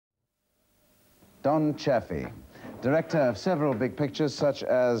Don Chaffey, director of several big pictures such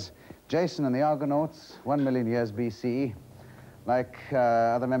as Jason and the Argonauts, 1,000,000 years BC. Like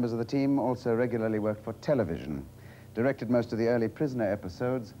other members of the team, also regularly worked for television, directed most of the early Prisoner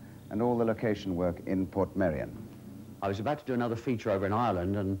episodes and all the location work in Portmeirion. I was about to do another feature over in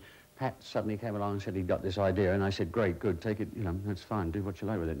Ireland, and Pat suddenly came along and said he'd got this idea, and I said, great, good, take it, you know, it's fine, do what you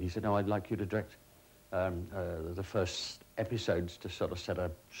like with it. And he said, no, I'd like you to direct the first episodes to sort of set a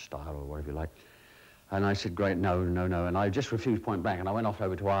style or whatever you like. And I said, great, no, no, no, and I just refused point blank, and I went off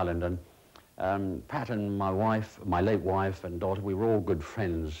over to Ireland, and Pat and my wife, my late wife and daughter, we were all good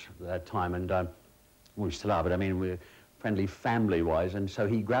friends at that time, and we still are, but I mean, we're friendly family-wise, and so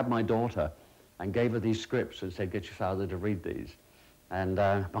he grabbed my daughter and gave her these scripts and said, get your father to read these. And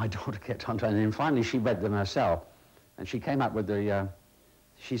my daughter kept on trying, and finally she read them herself, and she came up with the,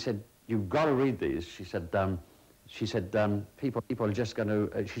 she said, you've got to read these. She said, people are just going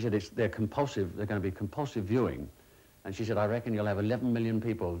to, she said, they're compulsive, they're going to be compulsive viewing. And she said, I reckon you'll have 11 million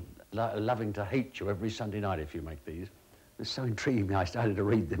people loving to hate you every Sunday night if you make these. It was so intriguing me, I started to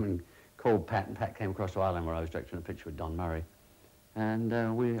read them and called Pat, and Pat came across to Ireland where I was directing a picture with Don Murray. And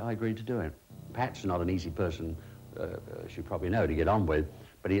I agreed to do it. Pat's not an easy person, as you probably know, to get on with,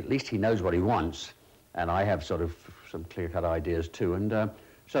 but at least he knows what he wants, and I have sort of some clear-cut ideas too. And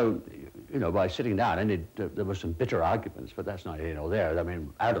so, you know, by sitting down, and there were some bitter arguments, but that's not here nor there. I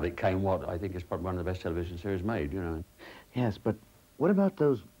mean, out of it came what I think is probably one of the best television series made, you know. Yes, but what about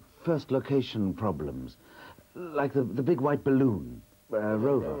those first location problems, like the big white balloon?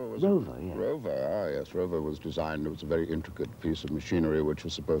 Rover. Rover, yeah. Rover, yes. Rover was designed, it was a very intricate piece of machinery which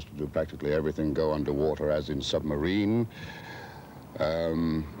was supposed to do practically everything, go underwater as in submarine,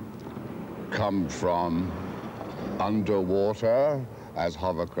 come from underwater as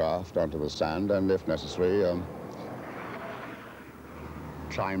hovercraft onto the sand, and if necessary,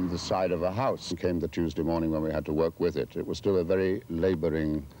 climb the side of a house. Came the Tuesday morning when we had to work with it. It was still a very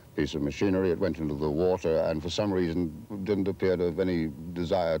laboring piece of machinery. It went into the water and for some reason didn't appear to have any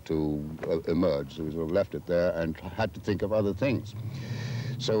desire to emerge. So we sort of left it there and had to think of other things.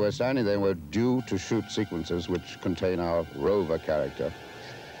 So we're standing there and we're due to shoot sequences which contain our Rover character,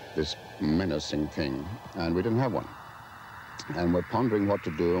 this menacing thing, and we didn't have one. And we're pondering what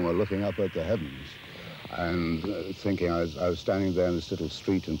to do, and we're looking up at the heavens and thinking, I was standing there in this little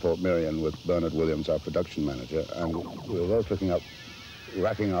street in Portmeirion with Bernard Williams, our production manager, and we were both looking up,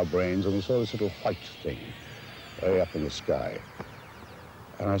 racking our brains, and we saw this little white thing way up in the sky.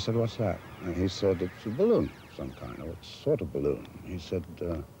 And I said, what's that? And he said, it's a balloon of some kind, or what sort of balloon? He said,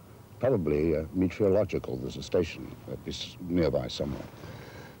 probably meteorological. There's a station nearby somewhere.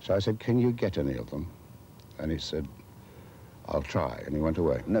 So I said, can you get any of them? And he said, I'll try, and he went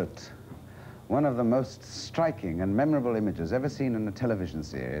away. Note, one of the most striking and memorable images ever seen in a television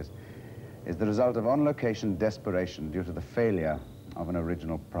series is the result of on-location desperation due to the failure of an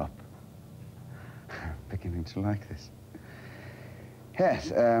original prop. Beginning to like this.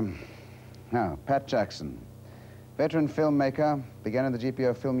 Yes, now, Pat Jackson, veteran filmmaker, began in the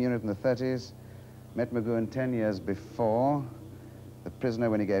GPO film unit in the 30s, met McGoohan 10 years before The Prisoner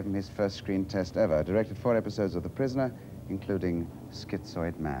when he gave him his first screen test ever, directed 4 episodes of The Prisoner, including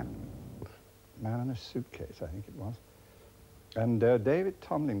Schizoid Man. Man in a Suitcase, I think it was. And David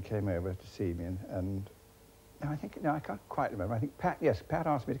Tomlin came over to see me, and I think, no, I can't quite remember. I think Pat, yes, Pat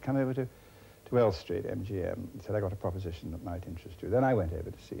asked me to come over to Elstree, MGM. He said, I got a proposition that might interest you. Then I went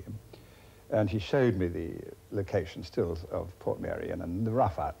over to see him, and he showed me the location stills of Portmeirion and the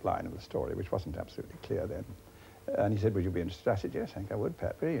rough outline of the story, which wasn't absolutely clear then. And he said, would you be interested? I said, yes, I think I would,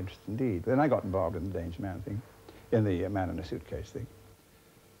 Pat, very interested indeed. Then I got involved in the Danger Man thing, in the Man in a Suitcase thing.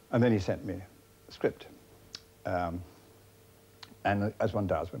 And then he sent me a script. And as one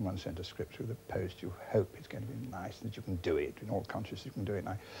does when one sends a script through the post, you hope it's going to be nice, that you can do it, in all conscious you can do it. And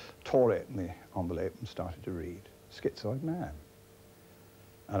I tore it in the envelope and started to read Schizoid Man.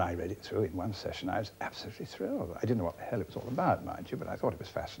 And I read it through in one session. I was absolutely thrilled. I didn't know what the hell it was all about, mind you, but I thought it was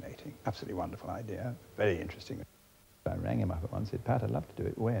fascinating. Absolutely wonderful idea, very interesting. I rang him up at once and said, Pat, I'd love to do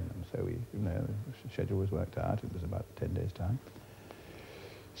it when? And so we, you know, the schedule was worked out. It was about 10 days' time.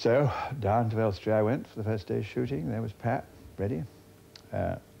 So down to Elstree I went for the first day's shooting. There was Pat, ready.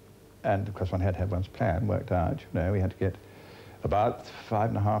 And of course one had to have one's plan worked out. You know, we had to get about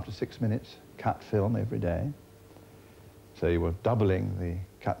 5.5 to 6 minutes cut film every day. So you were doubling the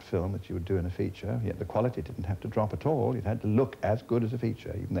cut film that you would do in a feature, yet the quality didn't have to drop at all. It had to look as good as a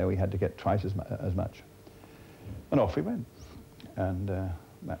feature, even though we had to get twice as much. And off we went. And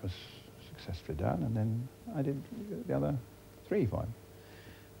that was successfully done, and then I did the other 3 for him.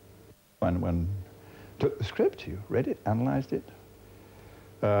 One took the script, you read it, analysed it,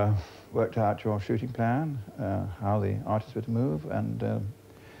 worked out your shooting plan, how the artists were to move, and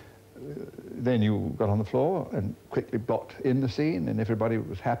then you got on the floor and quickly blocked in the scene, and everybody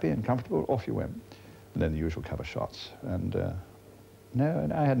was happy and comfortable, off you went. And then the usual cover shots. And no,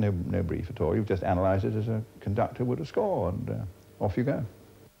 I had no brief at all. You just analysed it as a conductor would a score, and off you go.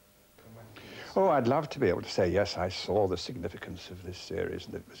 Oh, I'd love to be able to say, yes, I saw the significance of this series,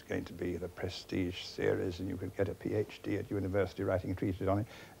 and it was going to be the prestige series, and you could get a PhD at university writing a treatise on it.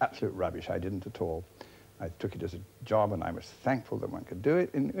 Absolute rubbish. I didn't at all. I took it as a job, and I was thankful that one could do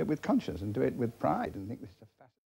it with conscience and do it with pride and think this stuff.